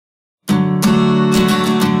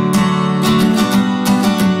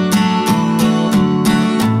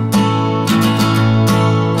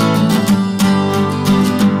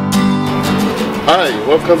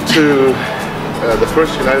Welcome to the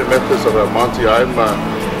First United Methodist of Monte. I'm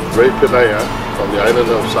Reverend Penaia from the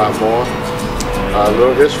island of Samoa. A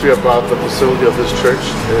little history about the facility of this church.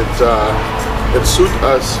 It suits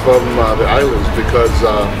us from the islands because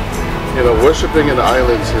worshiping in the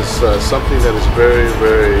islands is something that is very,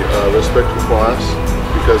 very respectful for us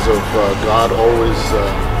because of God always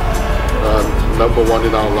number one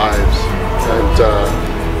in our lives. And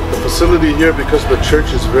the facility here, because the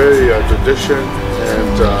church is very tradition,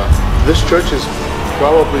 and this church is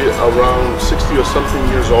probably around 60 or something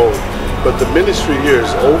years old, but the ministry here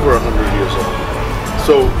is over 100 years old.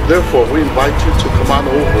 So therefore we invite you to come on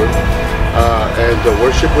over and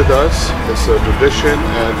worship with us. It's a tradition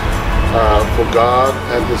and for God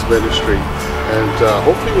and His ministry, and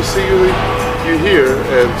hopefully we'll see you here,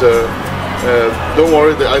 and don't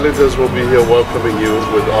worry, the islanders will be here welcoming you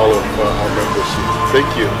with all of our members. Thank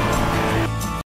you.